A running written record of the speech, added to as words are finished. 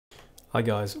Hi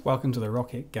guys, welcome to the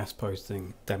Rocket Guest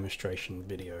Posting demonstration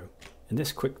video. In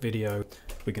this quick video,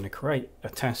 we're going to create a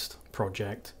test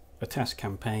project, a test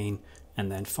campaign,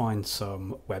 and then find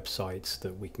some websites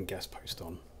that we can guest post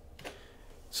on.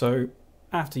 So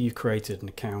after you've created an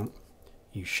account,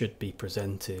 you should be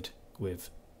presented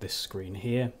with this screen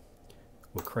here.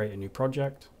 We'll create a new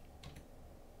project.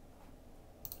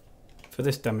 For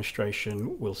this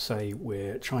demonstration, we'll say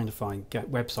we're trying to find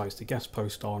websites to guest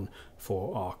post on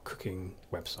for our cooking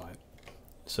website.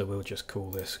 So we'll just call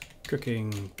this Cooking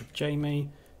with Jamie,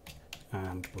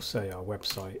 and we'll say our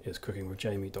website is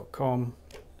cookingwithjamie.com.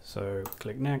 So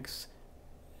click next.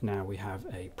 Now we have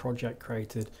a project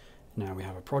created. Now we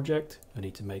have a project. I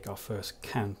need to make our first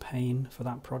campaign for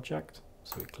that project.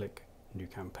 So we click New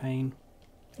Campaign.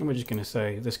 And we're just going to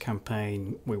say this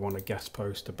campaign, we want to guest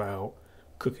post about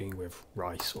cooking with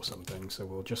rice or something, so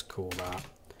we'll just call that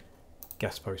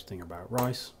guest posting about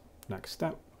rice. Next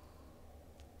step.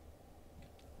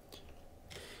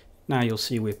 Now you'll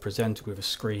see we're presented with a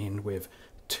screen with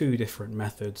two different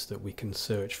methods that we can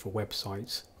search for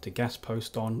websites to guest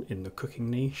post on in the cooking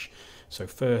niche. So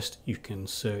first you can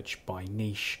search by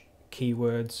niche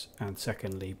keywords, and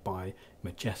secondly by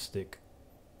Majestic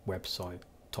website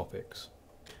topics.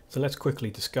 So let's quickly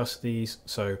discuss these.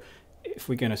 So if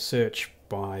we're going to search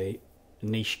by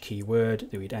niche keyword,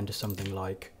 we'd enter something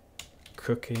like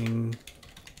cooking,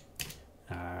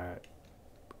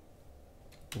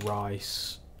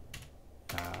 rice,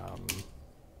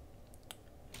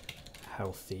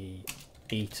 healthy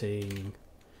eating,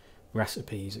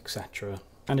 recipes, etc.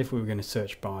 And if we were going to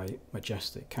search by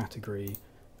Majestic category,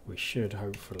 we should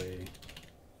hopefully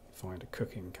find a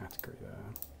cooking category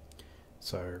there.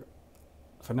 So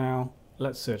for now,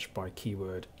 let's search by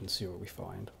keyword and see what we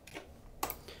find.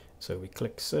 So we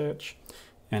click search,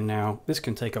 and now this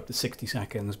can take up to 60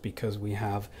 seconds because we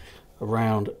have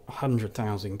around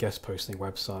 100,000 guest posting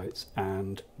websites,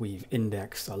 and we've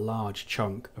indexed a large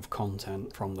chunk of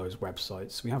content from those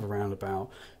websites. We have around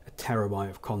about a terabyte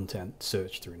of content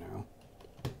searched through now.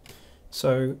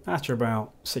 So after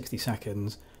about 60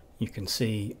 seconds, you can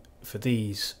see for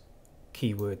these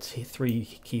keywords,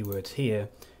 three keywords here,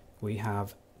 we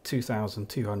have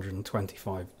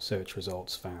 2,225 search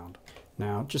results found.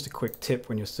 Now, just a quick tip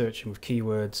when you're searching with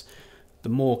keywords: the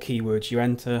more keywords you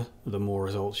enter, the more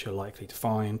results you're likely to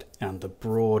find, and the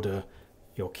broader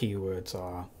your keywords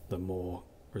are, the more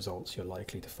results you're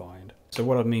likely to find. So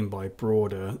what I mean by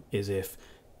broader is if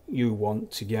you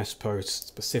want to guest post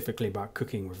specifically about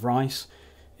cooking with rice,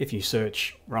 if you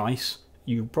search rice,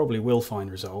 you probably will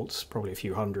find results, probably a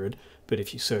few hundred, but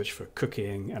if you search for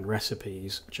cooking and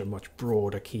recipes, which are much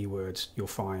broader keywords, you'll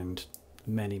find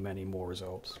many, many more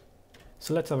results.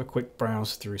 So let's have a quick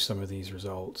browse through some of these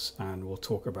results, and we'll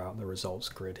talk about the results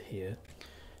grid here.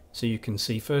 So you can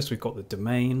see first we've got the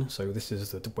domain, so this is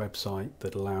the website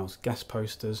that allows guest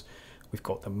posters. We've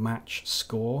got the match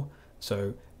score,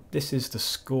 so this is the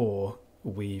score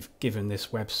we've given this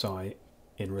website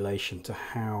in relation to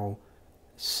how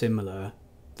similar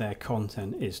their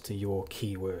content is to your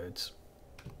keywords.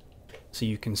 So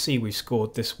you can see we've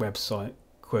scored this website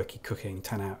Quirky Cooking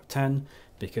 10 out of 10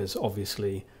 because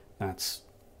obviously that's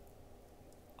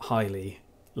highly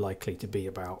likely to be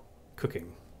about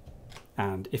cooking.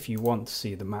 And if you want to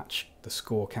see the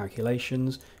score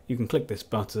calculations, you can click this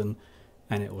button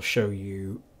and it will show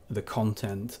you the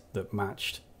content that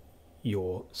matched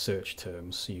your search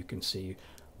terms. So you can see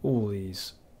all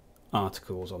these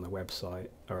articles on the website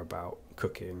are about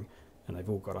cooking, and they've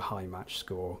all got a high match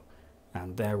score,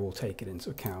 and they're all taken into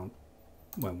account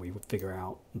when we figure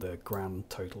out the grand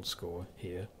total score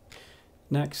here.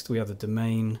 Next we have the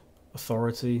domain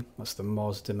authority, that's the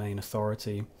Moz domain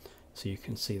authority, so you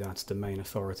can see that's domain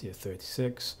authority of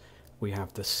 36. We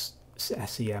have this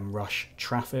SEMrush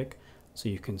traffic, so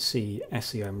you can see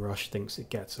SEMrush thinks it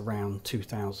gets around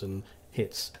 2,000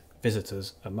 hits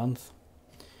visitors a month.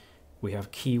 We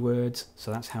have keywords,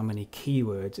 so that's how many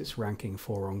keywords it's ranking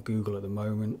for on Google at the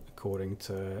moment, according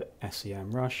to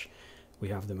SEMrush. We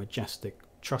have the Majestic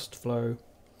Trust Flow,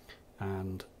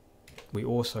 and we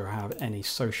also have any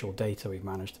social data we've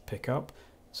managed to pick up.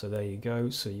 So there you go.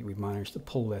 So we've managed to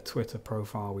pull their Twitter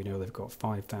profile. We know they've got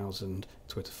 5,000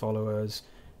 Twitter followers,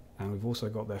 and we've also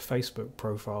got their Facebook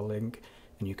profile link,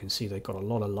 and you can see they've got a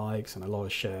lot of likes and a lot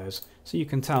of shares. So you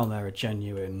can tell they're a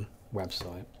genuine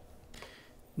website.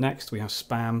 Next we have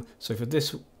spam. So for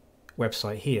this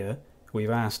website here, we've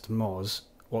asked Moz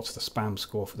what's the spam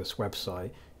score for this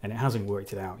website, and it hasn't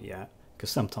worked it out yet because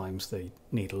sometimes they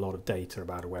need a lot of data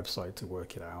about a website to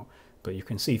work it out. But you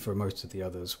can see for most of the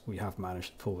others we have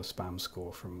managed to pull the spam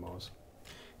score from Moz.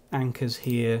 Anchors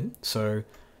here, so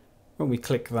when we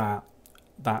click that,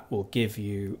 that will give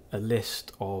you a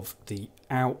list of the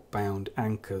outbound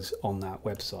anchors on that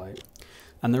website.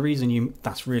 And the reason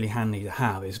that's really handy to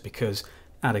have is because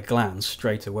at a glance,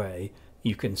 straight away,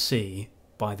 you can see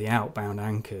by the outbound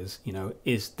anchors, you know,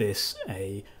 is this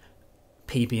a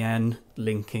PBN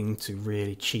linking to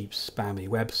really cheap spammy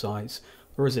websites,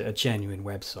 or is it a genuine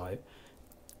website?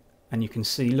 And you can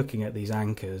see, looking at these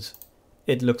anchors,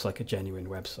 it looks like a genuine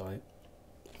website.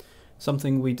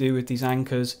 Something we do with these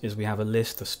anchors is we have a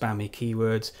list of spammy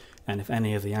keywords, and if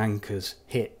any of the anchors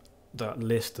hit that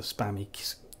list of spammy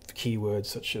keywords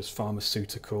such as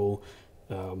pharmaceutical,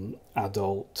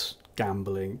 adult,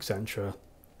 gambling, etc.,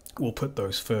 we'll put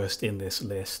those first in this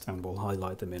list and we'll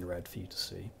highlight them in red for you to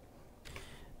see.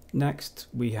 Next,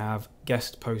 we have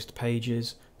guest post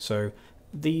pages. So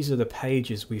these are the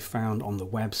pages we found on the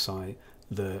website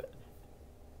that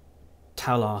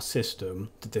tell our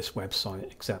system that this website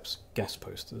accepts guest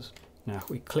posters. Now if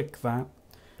we click that,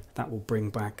 that will bring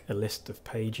back a list of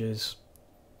pages.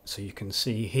 So you can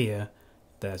see here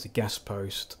there's a guest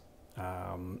post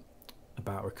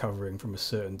about recovering from a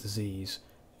certain disease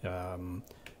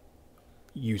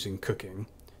using cooking,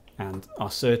 and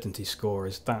our certainty score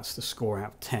is, that's the score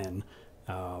out of 10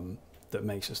 that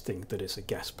makes us think that it's a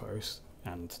guest post,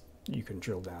 and you can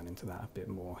drill down into that a bit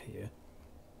more here.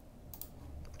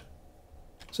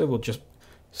 So we'll just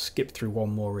skip through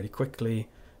one more really quickly.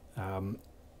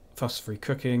 Fuss-free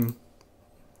cooking.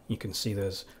 You can see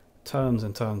there's tons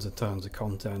and tons and tons of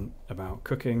content about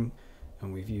cooking,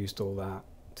 and we've used all that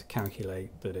to calculate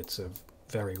that it's a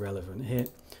very relevant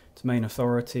hit. Domain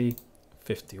authority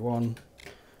 51,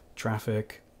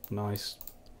 traffic nice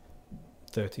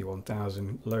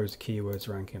 31,000, loads of keywords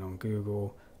ranking on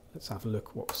Google. Let's have a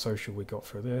look what social we got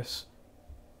for this.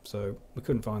 So we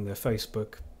couldn't find their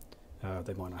Facebook,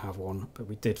 they might not have one, but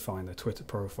we did find their Twitter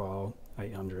profile,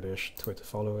 800-ish Twitter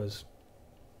followers.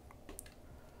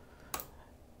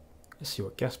 Let's see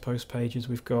what guest post pages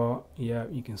we've got. Yeah,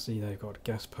 you can see they've got a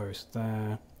guest post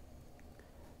there.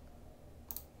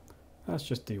 Let's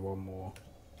just do one more.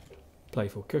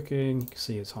 Playful cooking, you can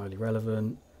see it's highly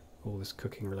relevant. All this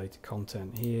cooking related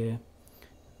content here.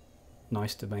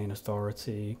 Nice domain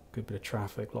authority, good bit of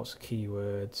traffic, lots of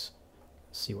keywords.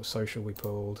 Let's see what social we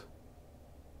pulled.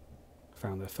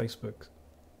 Found their Facebook,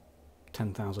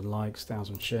 10,000 likes,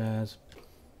 1,000 shares.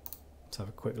 Let's have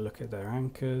a quick look at their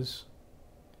anchors.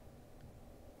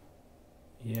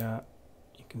 Yeah,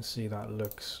 you can see that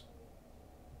looks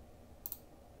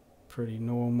pretty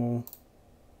normal.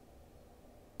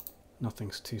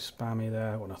 Nothing's too spammy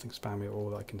there, or nothing spammy at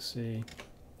all that I can see.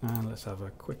 And let's have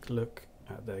a quick look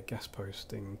at their guest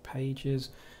posting pages.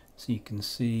 So you can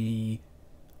see,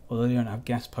 although they don't have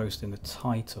guest post in the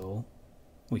title,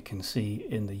 we can see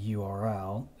in the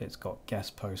URL it's got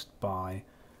guest post by,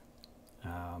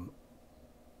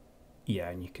 yeah,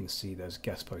 and you can see there's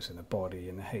guest posts in the body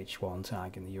and the H1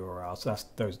 tag in the URL. So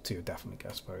those two are definitely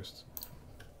guest posts.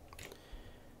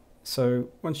 So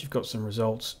once you've got some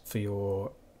results for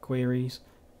your queries,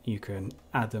 you can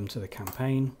add them to the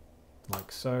campaign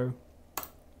like so,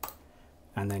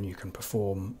 and then you can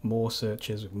perform more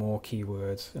searches with more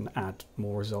keywords and add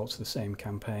more results to the same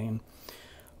campaign.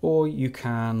 Or you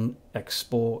can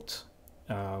export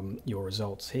your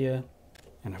results here,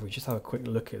 and if we just have a quick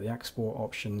look at the export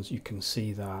options, you can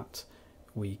see that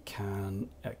we can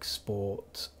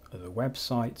export the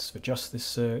websites for just this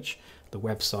search, the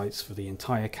websites for the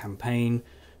entire campaign,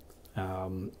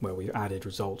 where we've added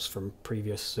results from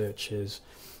previous searches.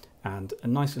 And a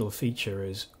nice little feature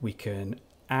is we can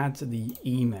add the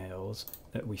emails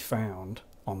that we found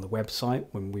on the website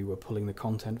when we were pulling the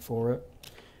content for it.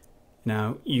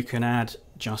 Now you can add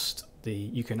all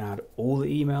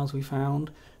the emails we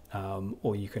found,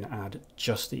 or you can add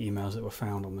just the emails that were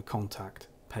found on the contact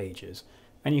pages,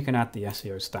 and you can add the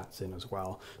SEO stats in as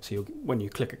well. So when you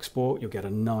click export, you'll get a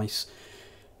nice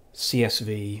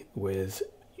CSV with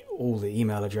all the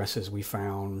email addresses we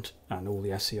found and all the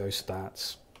SEO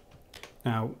stats.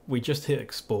 Now we just hit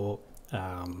export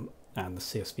and the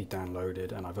CSV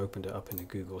downloaded, and I've opened it up in the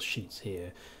Google Sheets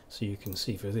here, so you can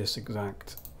see for this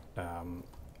exact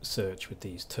search with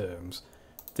these terms,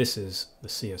 this is the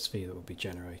CSV that will be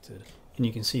generated. And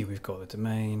you can see we've got the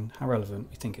domain, how relevant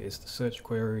we think it is to search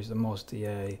queries, the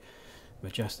MozDA,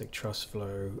 Majestic Trust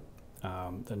Flow,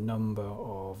 the number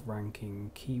of ranking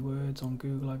keywords on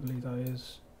Google, I believe that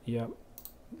is. Yep,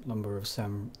 number of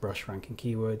SEMrush ranking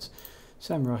keywords,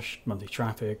 SEMrush monthly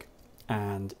traffic,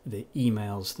 and the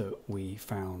emails that we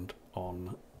found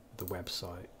on the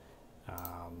website.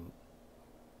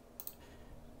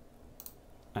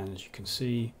 And as you can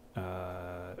see,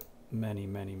 many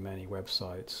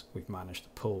websites we've managed to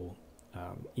pull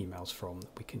emails from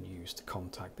that we can use to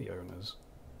contact the owners.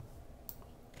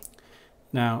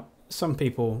 Now, some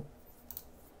people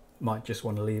might just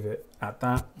want to leave it at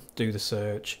that, do the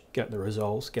search, get the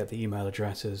results, get the email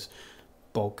addresses,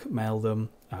 bulk mail them.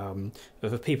 But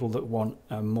for people that want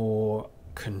a more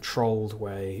controlled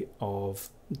way of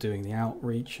doing the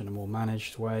outreach in a more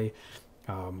managed way,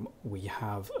 we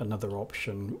have another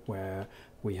option where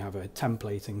we have a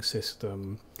templating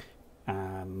system,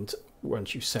 and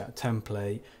once you set a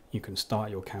template, you can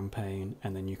start your campaign,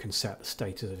 and then you can set the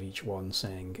status of each one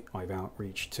saying I've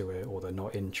outreached to it, or they're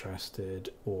not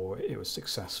interested, or it was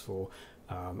successful,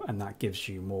 and that gives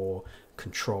you more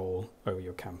control over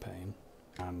your campaign,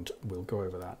 and we'll go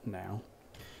over that now.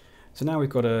 So now we've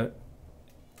got a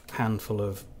handful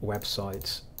of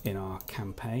websites in our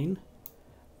campaign.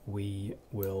 We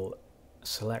will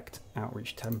select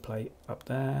outreach template up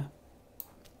there,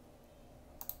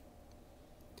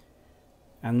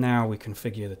 and now we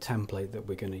configure the template that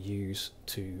we're going to use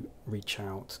to reach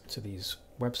out to these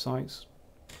websites.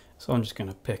 So I'm just going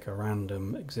to pick a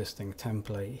random existing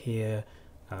template here.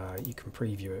 You can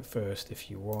preview it first if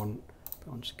you want,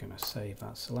 but I'm just going to save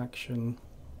that selection,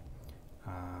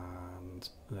 and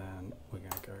then we're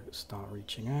going to go start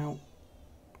reaching out.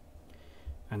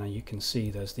 And now you can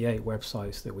see there's the 8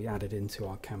 websites that we added into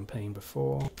our campaign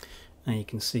before. And you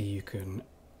can see you can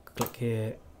click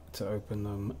here to open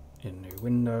them in a new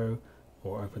window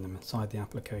or open them inside the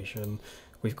application.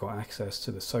 We've got access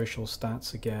to the social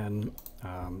stats again,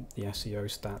 the SEO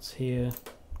stats here.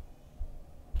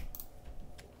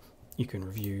 You can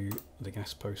review the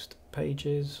guest post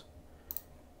pages,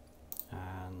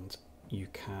 and you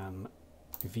can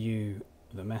view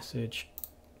the message,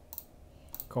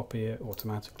 copy it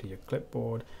automatically to your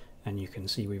clipboard, and you can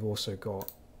see we've also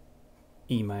got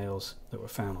emails that were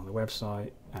found on the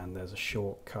website, and there's a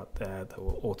shortcut there that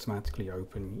will automatically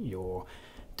open your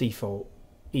default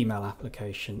email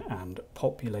application and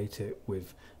populate it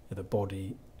with the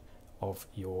body of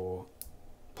your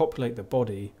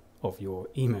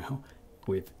email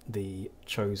with the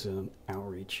chosen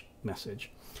outreach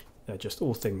message. They're just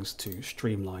all things to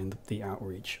streamline the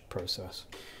outreach process.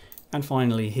 And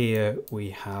finally here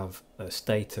we have a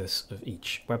status of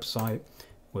each website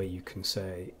where you can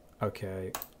say,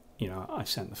 okay, you know, I've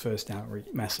sent the first outreach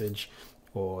message,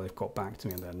 or they've got back to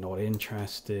me and they're not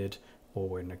interested, or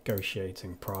we're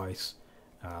negotiating price,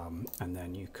 and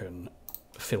then you can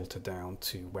filter down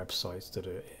to websites that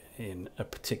are in a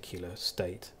particular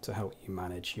state to help you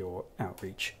manage your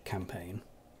outreach campaign.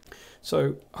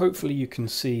 So hopefully you can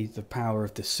see the power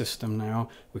of this system now.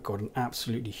 We've got an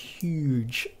absolutely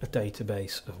huge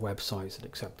database of websites that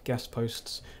accept guest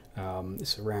posts.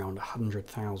 It's around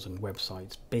 100,000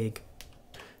 websites big.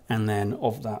 And then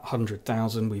of that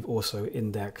 100,000, we've also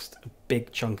indexed a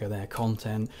big chunk of their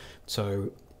content.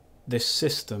 So this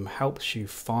system helps you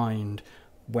find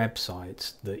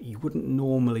websites that you wouldn't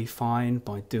normally find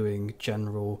by doing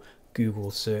general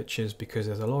Google searches, because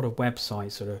there's a lot of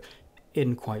websites that are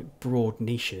in quite broad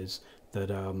niches that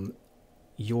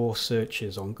your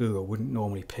searches on Google wouldn't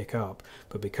normally pick up,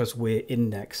 but because we're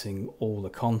indexing all the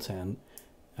content,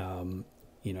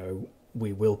 you know,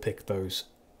 we will pick those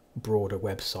broader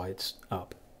websites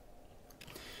up.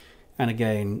 And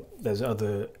again, there's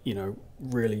other, you know,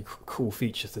 really cool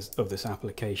features of this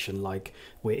application, like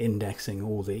we're indexing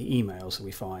all the emails that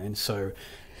we find, so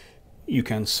you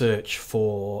can search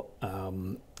for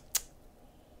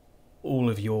all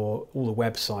the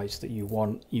websites that you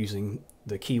want using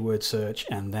the keyword search,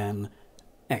 and then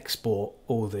export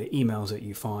all the emails that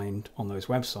you find on those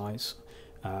websites,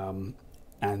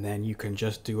 and then you can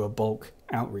just do a bulk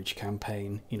outreach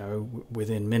campaign, you know,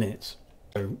 within minutes.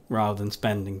 So rather than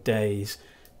spending days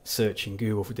searching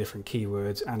Google for different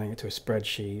keywords, adding it to a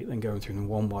spreadsheet, and going through them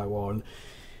one by one,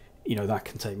 you know, that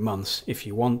can take months. If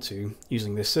you want to,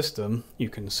 using this system, you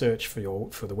can search for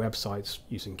the websites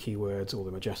using keywords or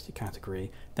the Majestic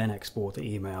category, then export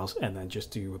the emails, and then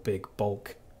just do a big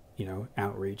bulk, you know,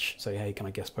 outreach. Say, hey, can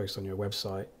I guest post on your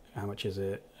website? How much is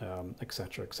it?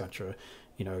 Etc. etc.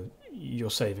 You know, you're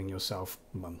saving yourself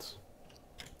months.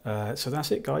 So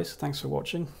that's it, guys. Thanks for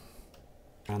watching,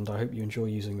 and I hope you enjoy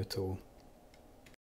using the tool.